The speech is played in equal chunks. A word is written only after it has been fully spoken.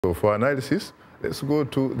So for analysis, let's go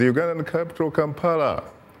to the Ugandan capital, Kampala,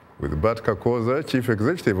 with Bart Kakooza, Chief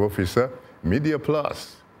Executive Officer, Media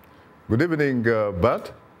Plus. Good evening,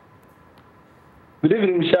 Bart. Good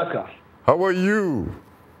evening, Shaka. How are you?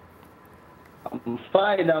 I'm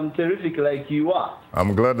fine. I'm terrific like you are.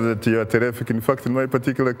 I'm glad that you are terrific. In fact, in my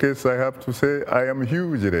particular case, I have to say I am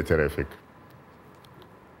hugely terrific.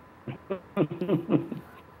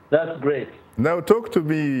 That's great. Now, talk to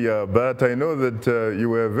me, Bart. I know that you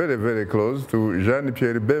were very, very close to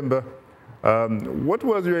Jean-Pierre Bemba. What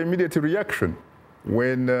was your immediate reaction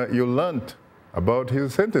when you learned about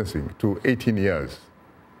his sentencing to 18 years?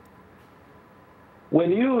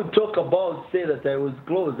 When you talk about, say that I was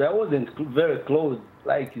close, I wasn't very close,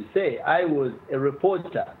 like you say. I was a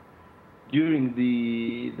reporter during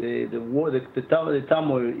the war, the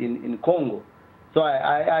turmoil in Congo. So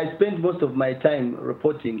I spent most of my time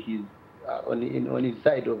reporting his on his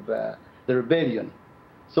side of the rebellion.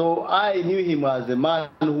 So I knew him as a man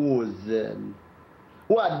who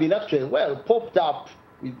had been actually popped up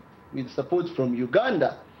with support from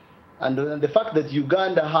Uganda, and the fact that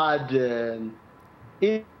Uganda had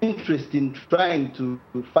interest in trying to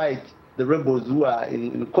fight the rebels who are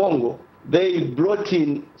in Congo. They brought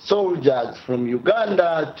in soldiers from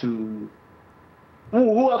Uganda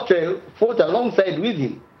who actually fought alongside with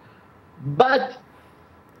him. But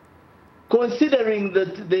considering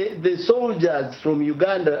that the soldiers from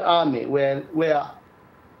Uganda army were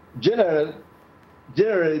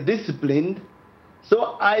generally disciplined,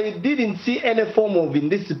 so I didn't see any form of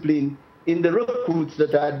indiscipline in the recruits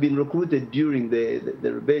that had been recruited during the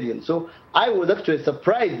rebellion. So I was actually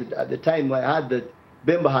surprised at the time when I heard that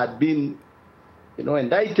Bemba had been,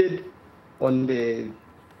 indicted on the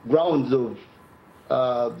grounds of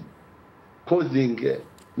causing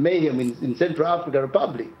mayhem in Central African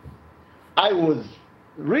Republic. I was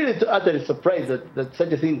really utterly surprised that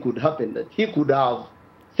such a thing could happen, that he could have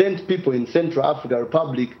sent people in Central African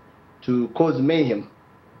Republic to cause mayhem.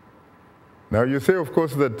 Now, you say, of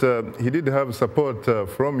course, that he did have support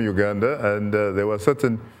from Uganda, and there were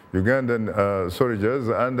certain Ugandan soldiers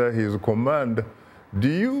under his command. Do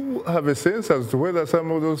you have a sense as to whether some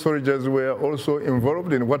of those soldiers were also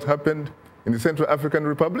involved in what happened in the Central African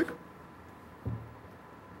Republic?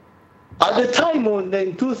 At the time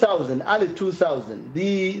in 2000, early 2000,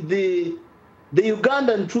 the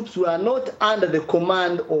Ugandan troops were not under the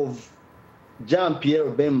command of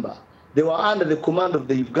Jean-Pierre Bemba. They were under the command of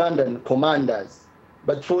the Ugandan commanders.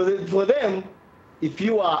 But for them, if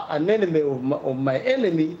you are an enemy of my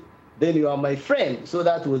enemy, then you are my friend. So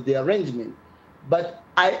that was the arrangement. But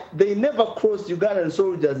they never crossed, Ugandan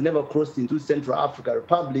soldiers never crossed into Central African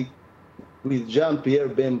Republic with Jean-Pierre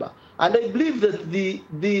Bemba. And I believe that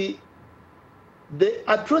the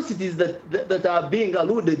atrocities that are being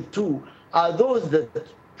alluded to are those that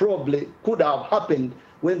probably could have happened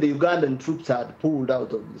when the Ugandan troops had pulled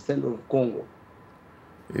out of the center of Congo.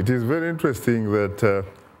 It is very interesting that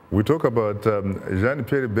we talk about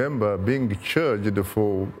Jean-Pierre Bemba being charged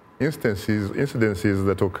for incidences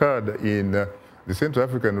that occurred in the Central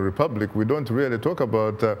African Republic. We don't really talk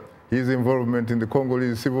about his involvement in the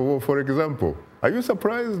Congolese Civil War, for example. Are you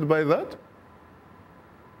surprised by that?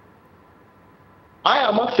 I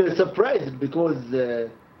am actually surprised because the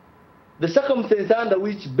circumstances under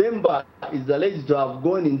which Bemba is alleged to have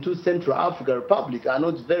gone into Central African Republic are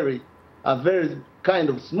very kind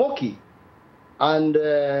of smoky. And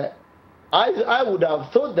I would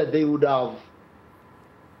have thought that they would have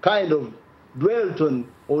kind of dwelt on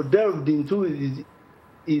or delved into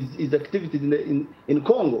his activities in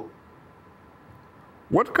Congo.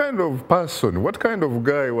 What kind of person, what kind of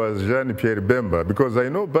guy was Jean-Pierre Bemba? Because I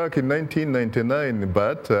know back in 1999,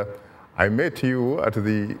 but I met you at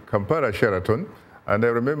the Kampala Sheraton, and I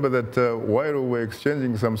remember that while we were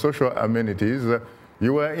exchanging some social amenities,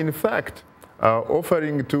 you were in fact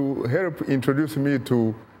offering to help introduce me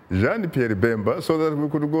to Jean-Pierre Bemba so that we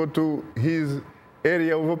could go to his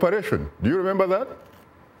area of operation. Do you remember that?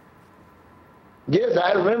 Yes,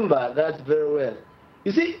 I remember that very well.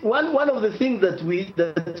 You see, one of the things that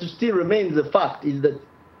still remains a fact is that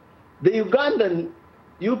the Ugandan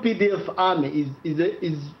UPDF army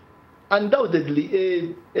is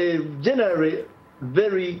undoubtedly a generally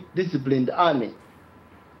very disciplined army.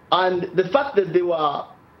 And the fact that they were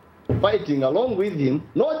fighting along with him,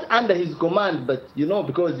 not under his command, but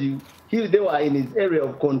because they were in his area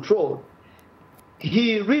of control,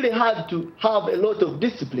 he really had to have a lot of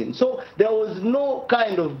discipline. So there was no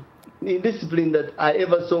kind of indiscipline that I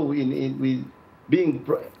ever saw with being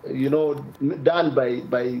done by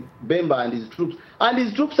Bemba and his troops. And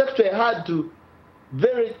his troops actually had to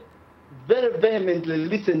very, very vehemently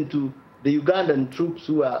listen to the Ugandan troops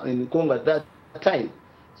who were in Congo at that time.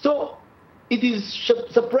 So it is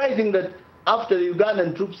surprising that after the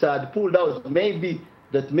Ugandan troops had pulled out, maybe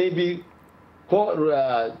Bemba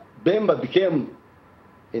became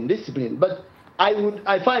indisciplined. But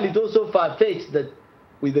I find it also far-fetched that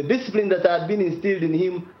with the discipline that had been instilled in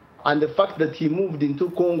him and the fact that he moved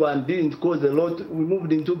into Congo and didn't cause a lot, we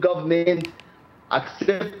moved into government,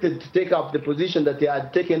 accepted to take up the position that he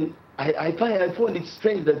had taken, I find it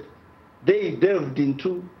strange that they delved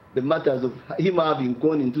into the matters of him having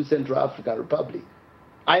gone into Central African Republic.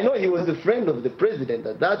 I know he was a friend of the president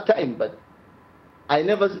at that time, but I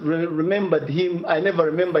never remember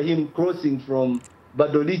him crossing from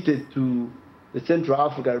Badolite to the Central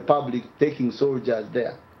African Republic, taking soldiers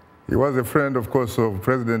there. He was a friend, of course, of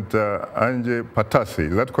President Anje Patasi.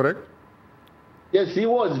 Is that correct? Yes, he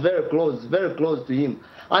was very close to him.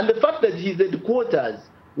 And the fact that his headquarters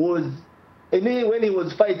was, when he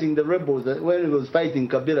was fighting the rebels, when he was fighting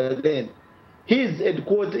Kabila then, he was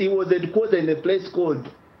headquartered in a place called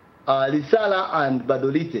Lisala and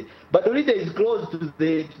Badolite. Badolite is close to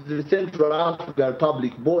the Central African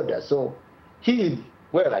Republic border, so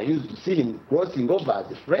I used to see him crossing over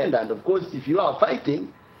as a friend, and of course, if you are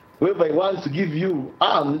fighting, whoever wants to give you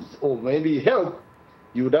arms or maybe help,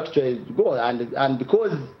 you would actually go. And of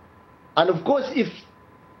course,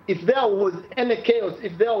 if there was any chaos,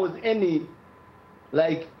 if there was any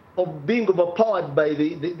of being overpowered by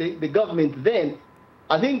the government, then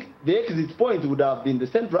I think the exit point would have been the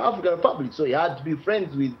Central African Republic. So he had to be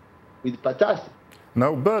friends with Patasi.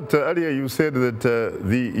 Now, Bart, earlier you said that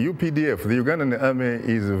the UPDF, the Ugandan army,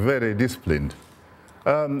 is very disciplined.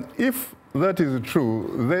 If that is true,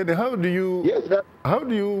 then how do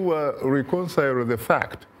you reconcile the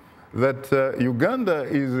fact that Uganda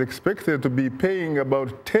is expected to be paying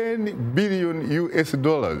about 10 billion US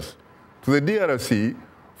dollars to the DRC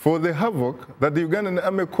for the havoc that the Ugandan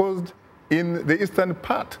army caused in the eastern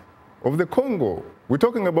part of the Congo? We're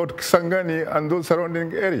talking about Kisangani and those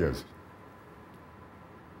surrounding areas.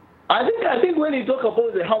 I think when you talk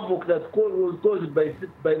about the havoc that was caused by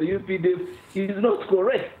the UPDF, it is not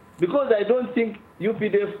correct, because I don't think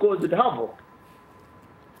UPDF caused havoc.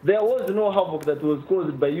 There was no havoc that was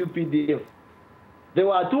caused by UPDF. There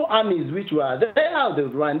were two armies which were there, the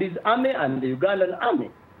Rwandese army and the Ugandan army.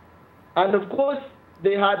 And of course,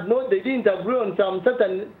 they didn't agree on some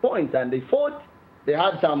certain points, and they fought. They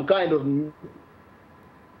had some kind of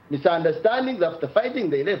misunderstandings. After fighting,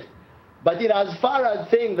 they left. But as far as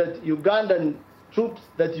saying that Ugandan troops,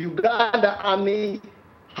 that Uganda army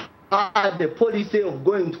had the policy of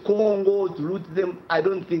going to Congo to loot them, I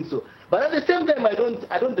don't think so. But at the same time, I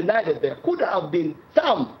don't deny that there could have been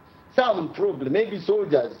some problem, maybe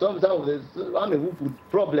soldiers, some of the army who could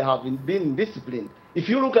probably have been disciplined. If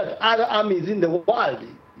you look at other armies in the world,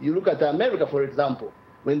 you look at America, for example,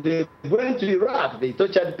 when they went to Iraq, they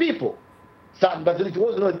tortured people. But it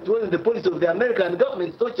wasn't the policy of the American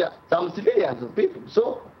government to torture some civilians or people.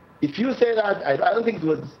 So if you say that, I don't think it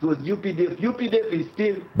was UPDF. UPDF is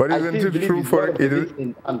still. But isn't it true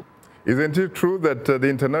isn't it true that the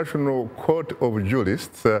International Court of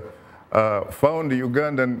Jurists found the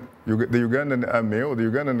Ugandan army or the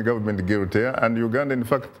Ugandan government guilty, and Uganda in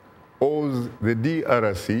fact owes the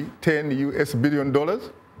DRC $10 billion?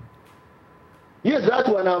 Yes, that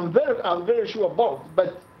one I'm very sure about.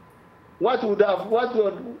 But you want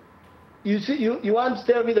to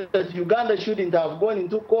tell me that Uganda shouldn't have gone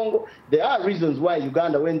into Congo? There are reasons why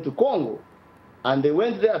Uganda went to Congo, and they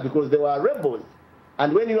went there because they were rebels.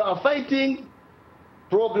 And when you are fighting,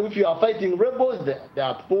 probably if you are fighting rebels, there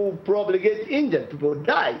are people who probably get injured, people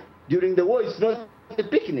die. During the war, it's not a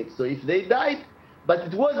picnic. So if they died, but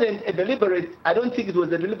it wasn't a deliberate, I don't think it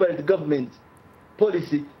was a deliberate government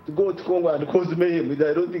policy to go to Congo and cause mayhem.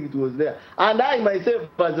 I don't think it was there. And I myself,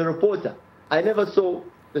 as a reporter, I never saw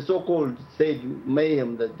the so-called said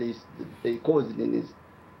mayhem that they caused in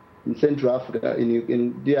Central Africa,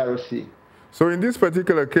 in DRC. So in this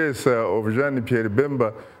particular case of Jean-Pierre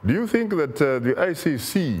Bemba, do you think that the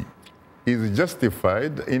ICC is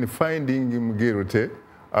justified in finding him guilty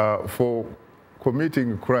for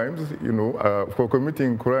committing crimes, for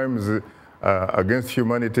committing crimes against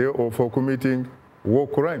humanity or for committing war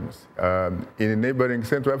crimes in a neighboring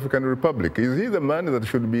Central African Republic? Is he the man that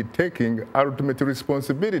should be taking ultimate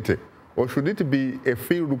responsibility, or should it be a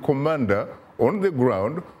field commander on the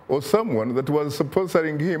ground or someone that was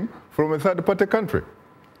sponsoring him from a third-party country?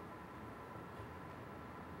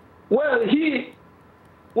 Well,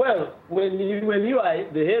 when you are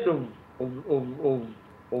the head of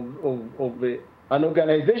an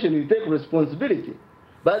organization, you take responsibility.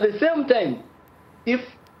 But at the same time, if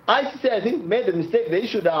ICC, I think, made a mistake, they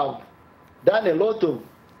should have done a lot of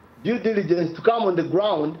due diligence to come on the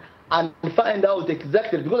ground and find out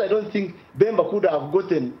exactly, because I don't think Bemba could have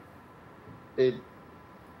gotten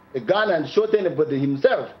a gun and shot anybody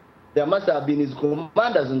himself. There must have been his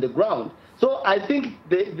commanders on the ground. So I think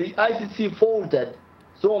the ICC faltered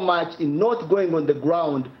so much in not going on the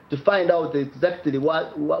ground to find out exactly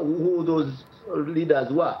who those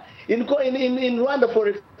leaders were. In Rwanda, for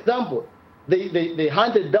example, they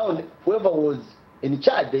hunted down whoever was in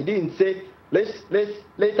charge. They didn't say, let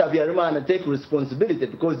Habyarimana take responsibility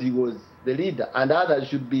because he was the leader, and others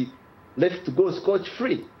should be left to go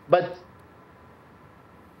scotch-free. But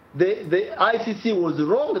the ICC was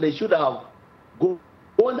wrong. They should have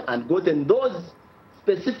gone and gotten those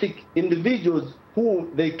specific individuals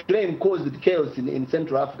who they claim caused chaos in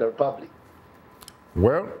Central African Republic.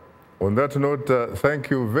 Well, on that note, thank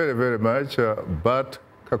you very, very much, Bart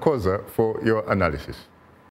Kakooza, for your analysis.